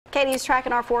Katie's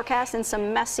tracking our forecast and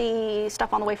some messy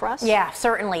stuff on the way for us. Yeah,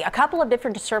 certainly. A couple of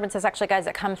different disturbances, actually, guys,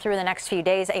 that come through in the next few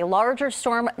days. A larger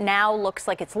storm now looks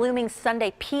like it's looming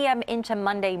Sunday p.m. into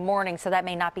Monday morning, so that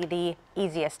may not be the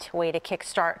easiest way to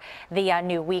kickstart the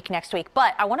new week next week.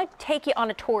 But I want to take you on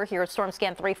a tour here at Storm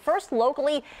Scan 3. First,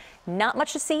 locally, not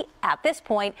much to see at this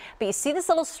point, but you see this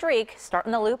little streak start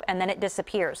in the loop and then it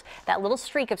disappears. That little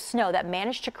streak of snow that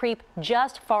managed to creep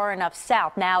just far enough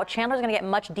south. Now, Chandler's going to get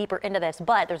much deeper into this,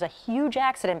 but there's a huge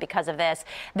accident because of this.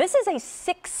 This is a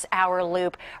 6-hour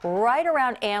loop right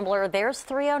around Ambler. There's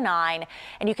 309,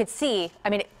 and you could see, I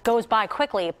mean, it goes by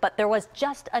quickly, but there was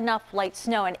just enough light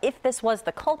snow, and if this was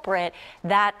the culprit,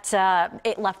 that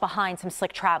it left behind some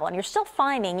slick travel. And you're still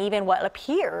finding even what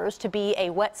appears to be a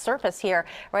wet surface here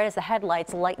right as the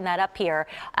headlights lighten that up here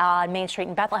on Main Street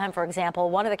in Bethlehem, for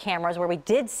example. One of the cameras where we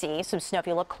did see some snow, if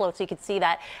you look close, you can see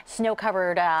that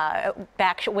snow-covered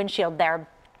back windshield there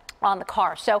on the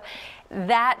car. So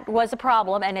that was a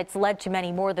problem, and it's led to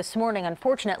many more this morning,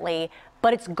 unfortunately,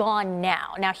 but it's gone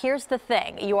now. Now, here's the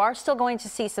thing. You are still going to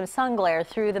see some sun glare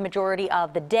through the majority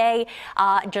of the day.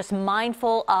 Just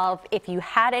mindful of if you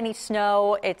had any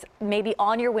snow, it's maybe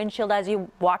on your windshield as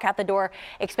you walk out the door.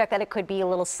 Expect that it could be a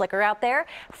little slicker out there.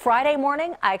 Friday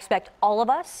morning, I expect all of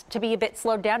us to be a bit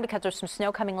slowed down because there's some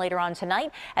snow coming later on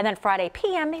tonight. And then Friday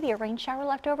p.m., maybe a rain shower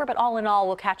left over, but all in all,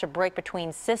 we'll catch a break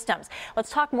between systems. Let's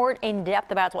talk more in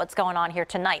depth about what's going on here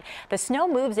tonight. The snow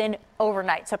moves in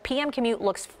overnight, so p.m. commute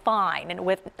looks fine, and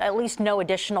with at least no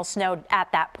additional snow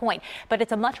at that point, but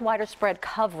it's a much wider spread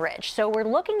coverage. So we're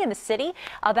looking in the city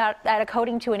about at a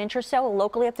coating to an inch or so,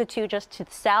 locally up to 2 just to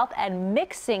the south, and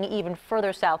mixing even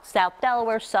further south, South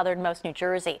Delaware, southernmost New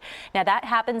Jersey. Now that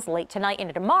happens late tonight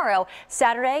into tomorrow.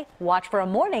 Saturday, watch for a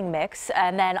morning mix,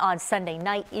 and then on Sunday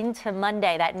night into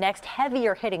Monday, that next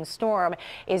heavier hitting storm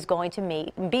is going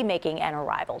to be making an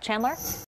arrival. Chandler?